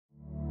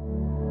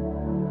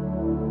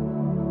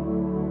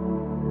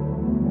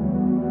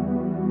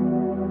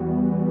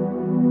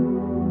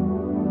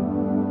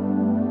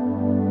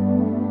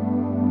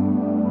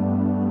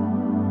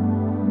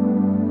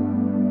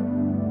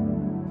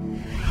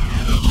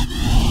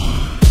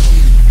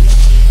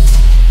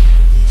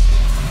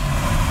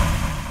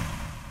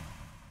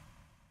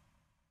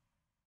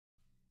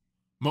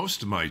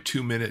Most of my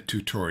 2-minute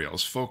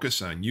tutorials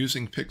focus on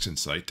using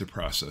Pixinsight to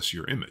process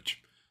your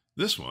image.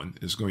 This one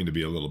is going to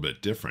be a little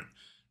bit different.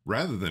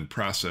 Rather than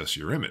process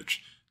your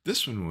image,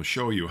 this one will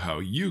show you how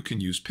you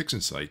can use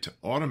Pixinsight to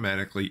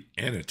automatically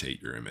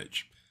annotate your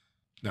image.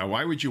 Now,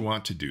 why would you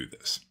want to do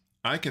this?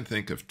 I can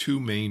think of two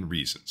main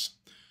reasons.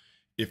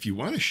 If you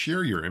want to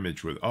share your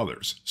image with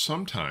others,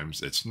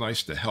 sometimes it's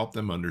nice to help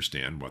them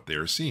understand what they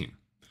are seeing.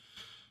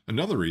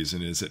 Another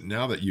reason is that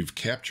now that you've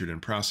captured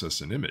and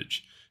processed an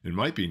image, it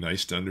might be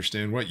nice to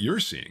understand what you're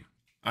seeing.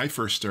 I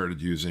first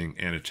started using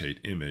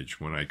AnnotateImage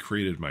when I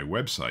created my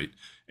website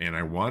and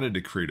I wanted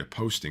to create a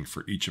posting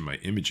for each of my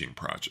imaging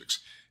projects.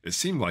 It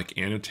seemed like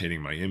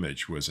annotating my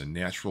image was a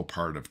natural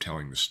part of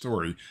telling the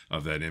story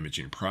of that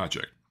imaging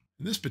project.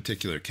 In this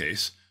particular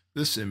case,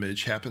 this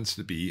image happens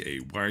to be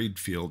a wide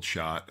field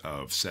shot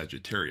of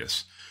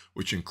Sagittarius,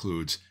 which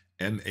includes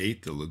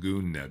M8, the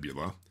Lagoon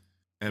Nebula,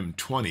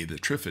 M20, the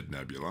Trifid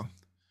Nebula,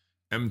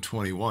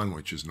 M21,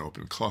 which is an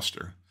open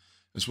cluster,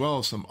 as well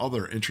as some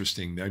other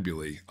interesting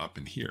nebulae up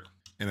in here.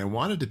 And I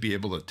wanted to be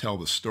able to tell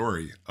the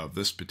story of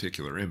this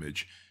particular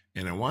image,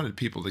 and I wanted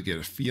people to get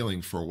a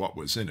feeling for what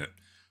was in it.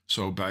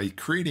 So by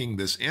creating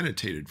this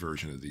annotated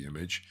version of the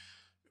image,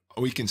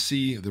 we can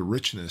see the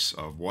richness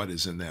of what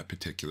is in that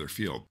particular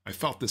field. I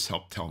felt this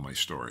helped tell my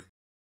story.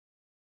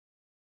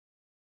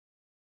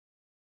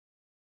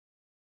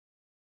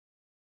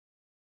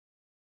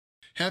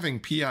 Having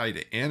PI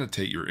to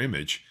annotate your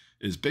image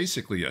is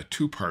basically a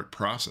two-part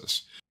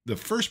process. The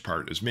first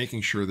part is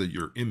making sure that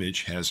your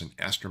image has an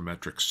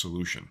astrometric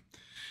solution.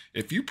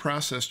 If you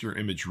processed your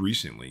image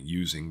recently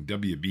using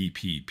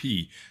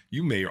WBPP,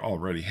 you may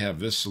already have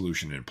this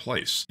solution in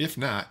place. If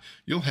not,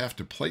 you'll have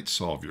to plate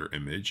solve your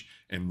image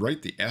and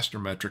write the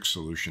astrometric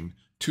solution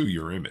to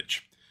your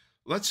image.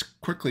 Let's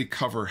quickly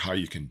cover how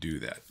you can do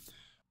that.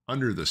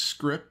 Under the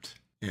Script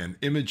and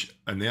Image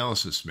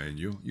Analysis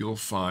menu, you'll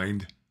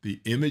find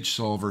the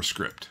ImageSolver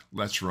script.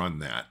 Let's run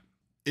that.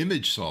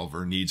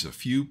 ImageSolver needs a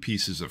few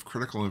pieces of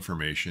critical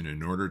information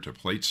in order to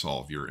plate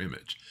solve your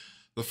image.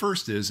 The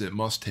first is it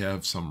must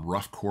have some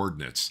rough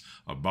coordinates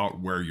about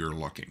where you're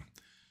looking.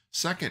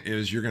 Second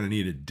is you're going to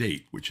need a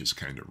date, which is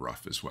kind of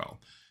rough as well.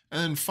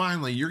 And then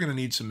finally, you're going to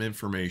need some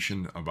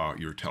information about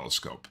your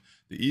telescope.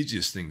 The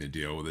easiest thing to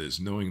deal with is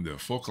knowing the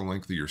focal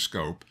length of your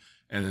scope,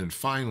 and then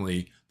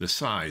finally, the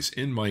size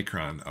in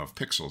micron of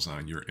pixels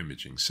on your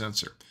imaging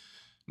sensor.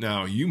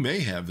 Now, you may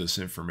have this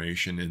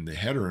information in the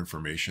header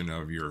information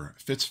of your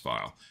FITS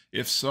file.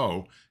 If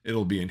so,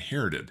 it'll be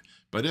inherited.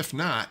 But if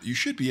not, you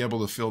should be able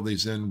to fill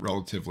these in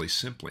relatively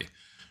simply.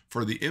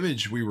 For the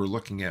image we were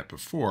looking at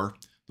before,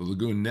 the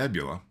Lagoon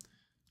Nebula,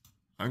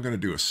 I'm going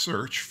to do a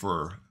search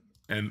for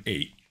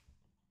M8.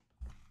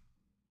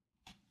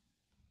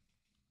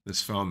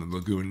 This found the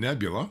Lagoon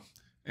Nebula,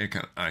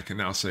 and I can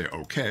now say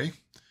OK,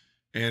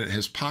 and it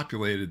has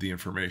populated the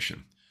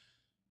information.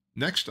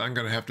 Next, I'm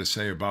going to have to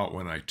say about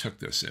when I took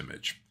this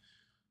image,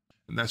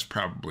 and that's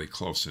probably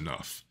close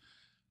enough.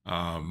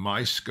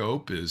 My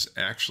scope is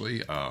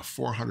actually a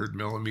 400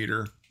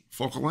 millimeter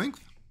focal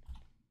length,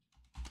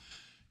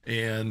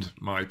 and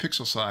my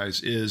pixel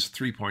size is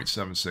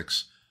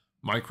 3.76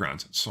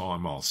 microns, so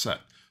I'm all set.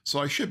 So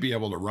I should be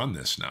able to run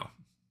this now.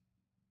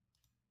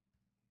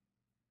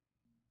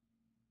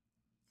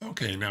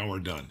 Okay, now we're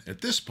done.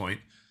 At this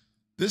point,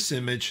 this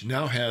image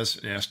now has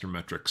an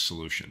astrometric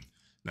solution.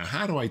 Now,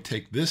 how do I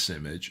take this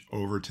image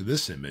over to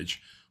this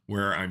image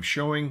where I'm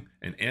showing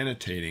and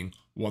annotating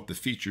what the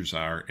features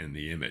are in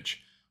the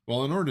image?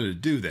 Well, in order to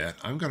do that,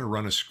 I'm going to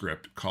run a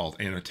script called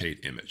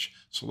AnnotateImage.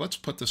 So let's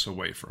put this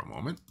away for a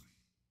moment.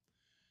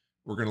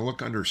 We're going to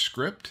look under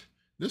Script.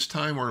 This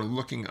time we're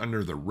looking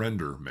under the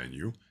Render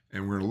menu,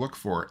 and we're going to look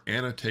for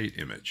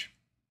AnnotateImage.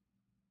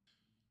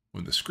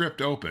 When the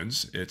script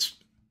opens, it's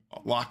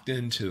locked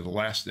into the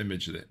last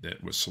image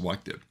that was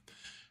selected.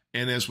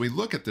 And as we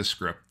look at this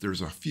script,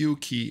 there's a few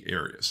key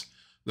areas.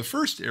 The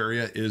first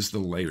area is the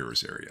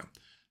layers area.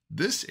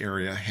 This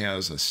area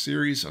has a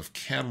series of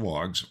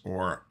catalogs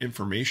or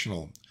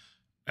informational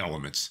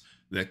elements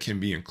that can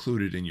be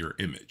included in your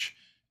image.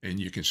 And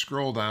you can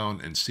scroll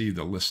down and see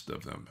the list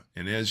of them.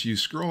 And as you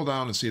scroll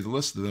down and see the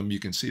list of them, you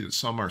can see that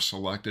some are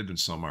selected and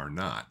some are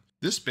not.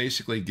 This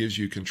basically gives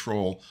you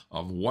control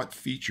of what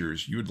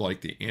features you'd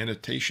like the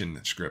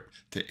annotation script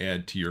to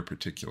add to your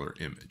particular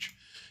image.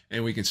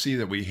 And we can see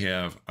that we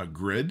have a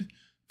grid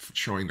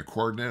showing the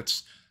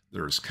coordinates.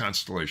 There's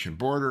constellation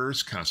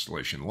borders,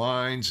 constellation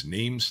lines,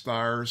 name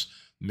stars,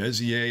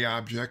 Messier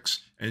objects,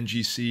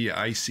 NGC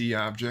IC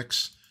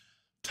objects,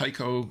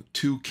 Tycho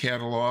 2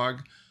 catalog,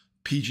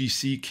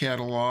 PGC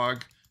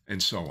catalog,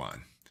 and so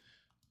on.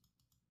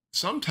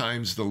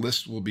 Sometimes the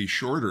list will be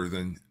shorter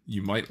than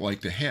you might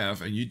like to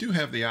have, and you do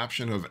have the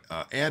option of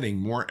adding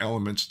more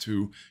elements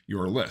to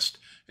your list.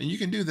 And you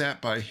can do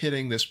that by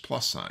hitting this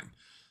plus sign.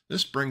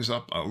 This brings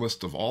up a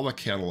list of all the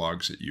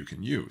catalogs that you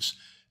can use.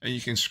 And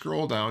you can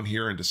scroll down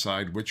here and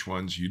decide which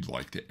ones you'd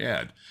like to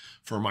add.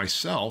 For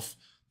myself,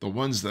 the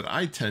ones that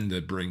I tend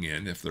to bring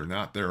in, if they're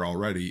not there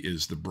already,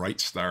 is the Bright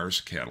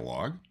Stars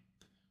catalog.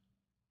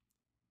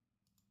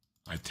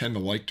 I tend to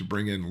like to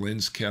bring in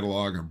Lin's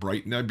catalog of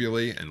bright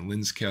nebulae and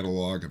Lin's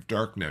catalog of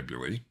dark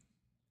nebulae.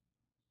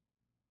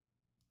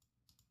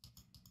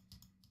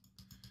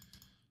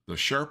 The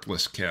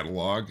Sharpless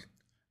catalog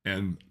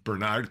and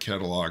Bernard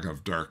catalog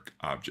of dark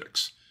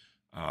objects.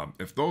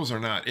 If those are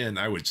not in,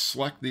 I would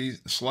select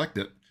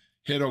it,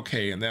 hit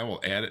OK, and that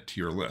will add it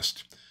to your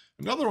list.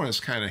 Another one that's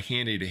kind of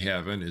handy to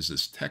have in is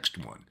this text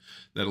one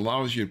that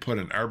allows you to put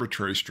an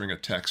arbitrary string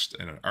of text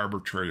and an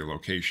arbitrary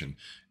location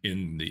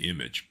in the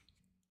image.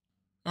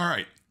 All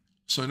right,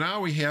 so now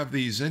we have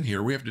these in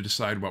here. We have to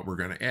decide what we're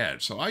going to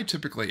add. So I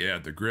typically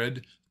add the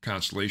grid,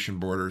 constellation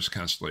borders,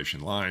 constellation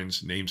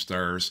lines, name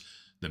stars,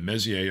 the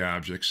Messier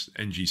objects,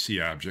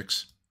 NGC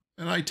objects.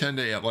 And I tend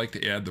to like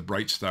to add the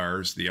bright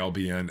stars, the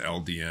LBN,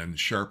 LDN,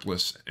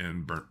 Sharpless,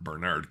 and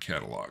Bernard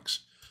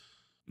catalogs.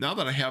 Now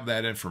that I have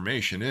that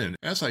information in,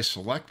 as I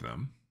select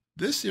them,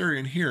 this area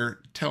in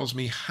here tells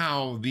me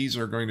how these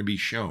are going to be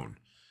shown.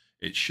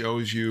 It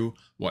shows you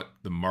what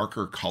the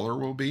marker color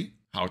will be,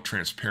 how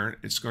transparent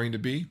it's going to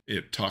be.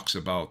 It talks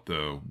about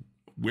the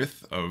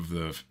width of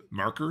the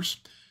markers.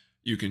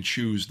 You can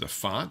choose the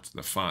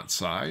font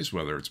size,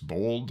 whether it's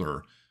bold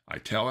or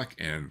italic,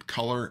 and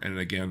color, and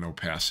again,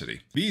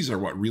 opacity. These are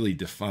what really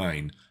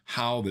define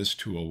how this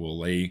tool will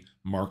lay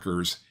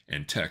markers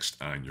and text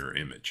on your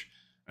image.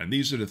 And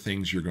these are the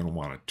things you're going to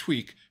want to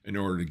tweak in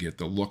order to get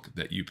the look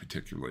that you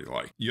particularly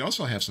like. You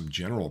also have some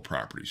general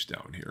properties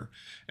down here,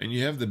 and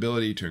you have the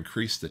ability to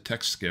increase the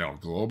text scale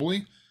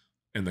globally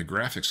and the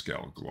graphic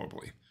scale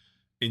globally.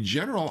 In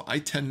general, I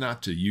tend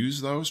not to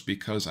use those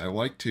because I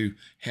like to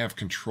have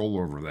control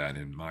over that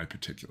in my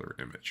particular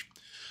image.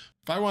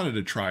 If I wanted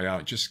to try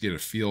out just to get a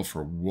feel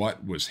for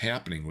what was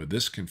happening with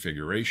this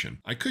configuration,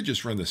 I could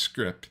just run the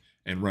script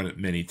and run it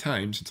many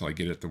times until I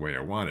get it the way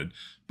I wanted.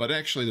 But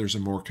actually, there's a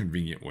more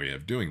convenient way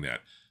of doing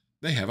that.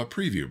 They have a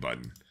preview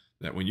button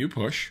that when you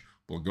push,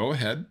 will go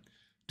ahead,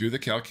 do the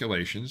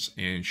calculations,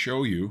 and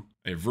show you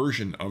a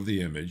version of the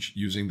image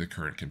using the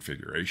current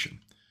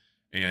configuration.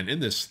 And in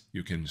this,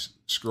 you can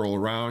scroll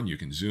around, you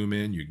can zoom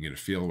in, you can get a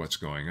feel of what's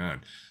going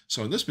on.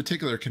 So in this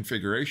particular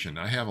configuration,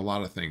 I have a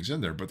lot of things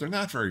in there, but they're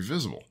not very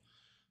visible.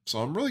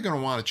 So I'm really going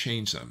to want to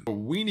change them. But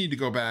we need to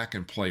go back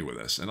and play with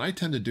this. And I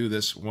tend to do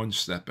this one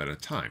step at a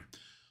time.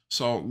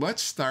 So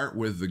let's start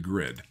with the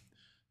grid.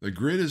 The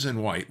grid is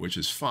in white, which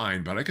is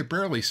fine, but I could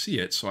barely see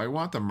it. So I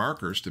want the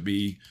markers to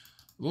be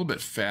a little bit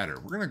fatter.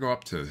 We're going to go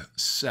up to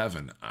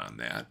 7 on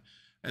that.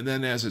 And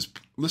then as it's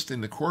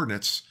listing the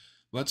coordinates,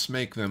 let's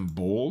make them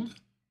bold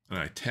and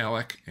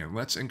italic, and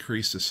let's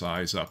increase the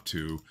size up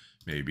to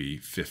maybe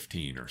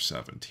 15 or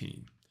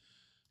 17.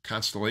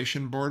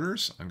 Constellation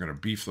borders, I'm going to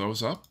beef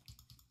those up.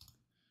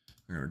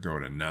 I'm going to go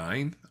to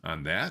 9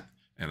 on that,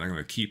 and I'm going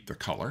to keep the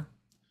color.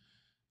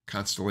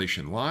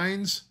 Constellation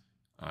lines,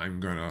 I'm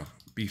going to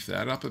beef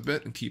that up a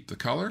bit and keep the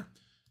color.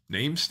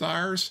 Name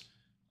stars,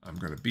 I'm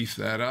going to beef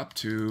that up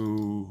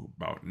to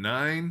about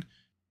 9.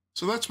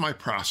 So that's my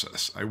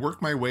process. I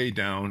work my way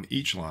down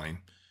each line.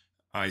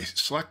 I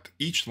select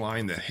each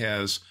line that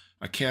has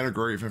a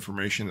category of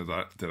information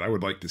that I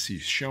would like to see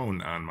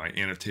shown on my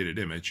annotated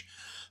image.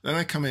 Then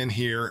I come in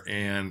here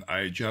and I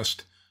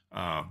adjust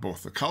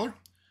both the color,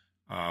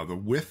 the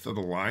width of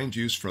the lines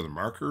used for the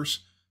markers,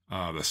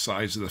 the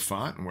size of the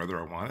font and whether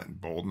I want it in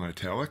bold and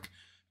italic.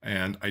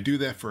 And I do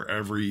that for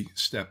every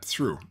step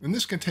through. And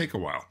this can take a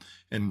while.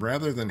 And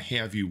rather than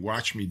have you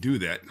watch me do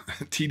that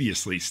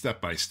tediously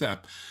step by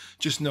step,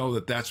 just know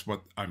that that's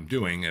what I'm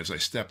doing as I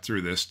step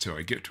through this till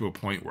I get to a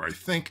point where I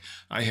think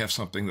I have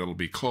something that'll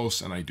be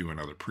close and I do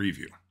another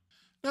preview.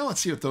 Now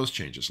let's see what those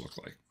changes look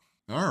like.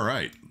 All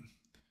right.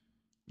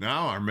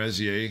 Now our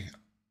Messier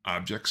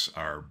objects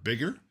are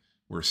bigger.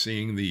 We're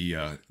seeing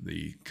the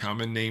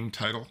common name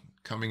title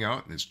coming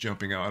out, and it's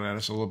jumping out at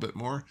us a little bit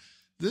more.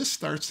 This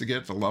starts to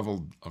get the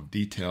level of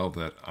detail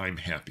that I'm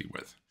happy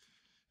with.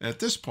 At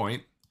this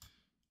point,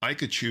 I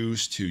could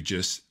choose to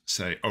just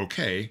say,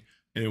 okay,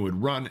 and it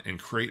would run and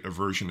create a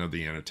version of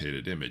the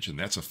annotated image, and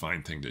that's a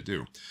fine thing to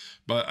do.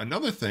 But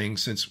another thing,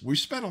 since we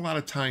spent a lot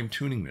of time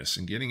tuning this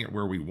and getting it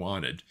where we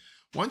wanted,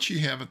 once you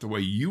have it the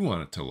way you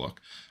want it to look,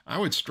 I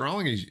would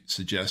strongly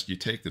suggest you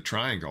take the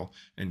triangle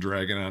and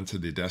drag it onto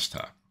the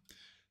desktop.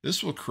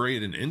 This will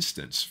create an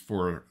instance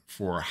for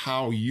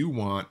how you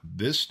want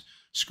this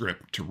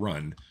script to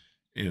run,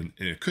 and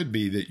it could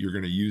be that you're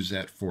going to use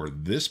that for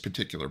this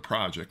particular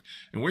project,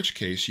 in which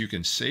case you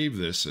can save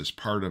this as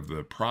part of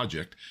the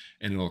project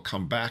and it'll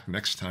come back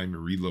next time you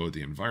reload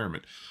the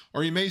environment.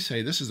 Or you may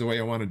say, this is the way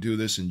I want to do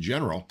this in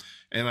general,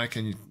 and I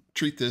can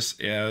treat this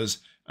as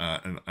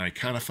an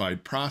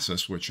iconified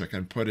process which I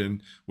can put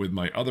in with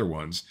my other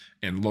ones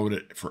and load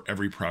it for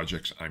every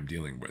project I'm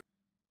dealing with.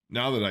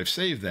 Now that I've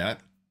saved that,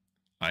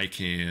 I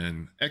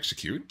can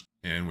execute,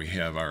 and we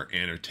have our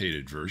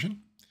annotated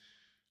version.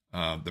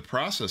 The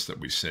process that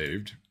we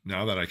saved,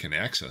 now that I can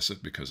access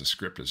it because the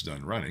script is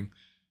done running,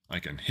 I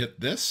can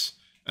hit this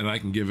and I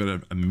can give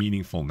it a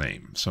meaningful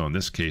name. So in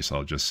this case,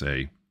 I'll just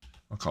say,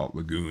 I'll call it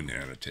Lagoon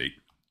Annotate.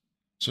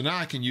 So now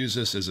I can use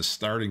this as a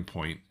starting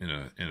point in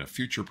a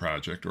future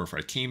project, or if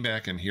I came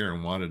back in here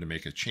and wanted to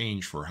make a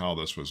change for how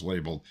this was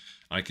labeled,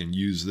 I can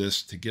use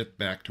this to get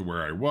back to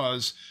where I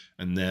was,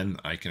 and then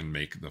I can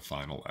make the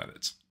final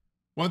edits.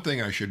 One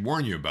thing I should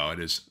warn you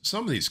about is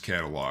some of these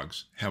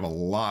catalogs have a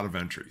lot of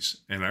entries,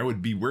 and I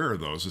would beware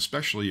of those,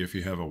 especially if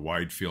you have a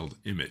wide field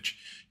image.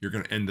 You're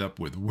going to end up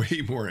with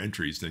way more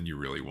entries than you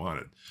really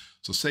wanted.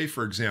 So say,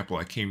 for example,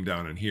 I came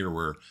down in here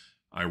where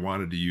I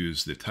wanted to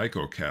use the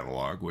Tycho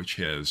catalog, which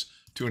has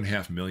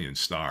 2.5 million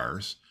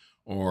stars,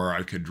 or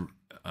I could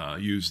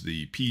use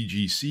the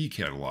PGC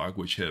catalog,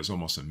 which has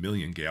almost 1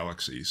 million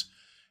galaxies,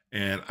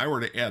 and I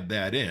were to add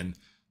that in.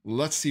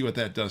 Let's see what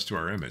that does to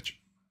our image.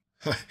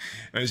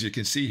 As you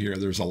can see here,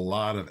 there's a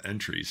lot of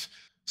entries,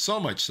 so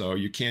much so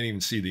you can't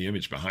even see the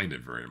image behind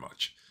it very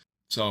much.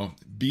 So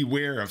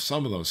beware of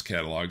some of those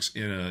catalogs.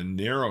 In a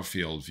narrow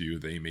field view,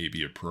 they may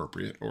be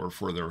appropriate, or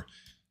for the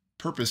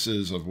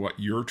purposes of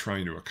what you're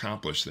trying to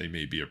accomplish, they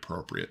may be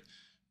appropriate.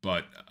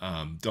 But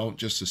don't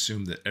just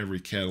assume that every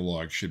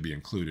catalog should be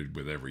included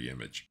with every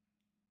image.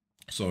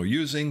 So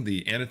using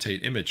the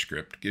Annotate Image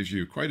Script gives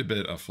you quite a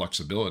bit of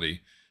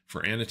flexibility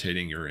for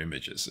annotating your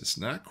images. It's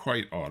not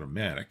quite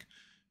automatic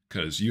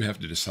because you have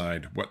to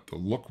decide what the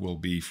look will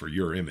be for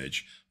your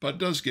image, but it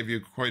does give you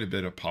quite a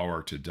bit of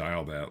power to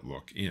dial that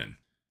look in.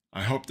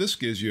 I hope this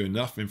gives you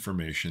enough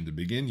information to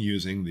begin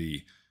using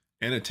the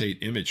Annotate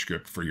Image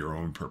Script for your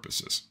own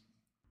purposes.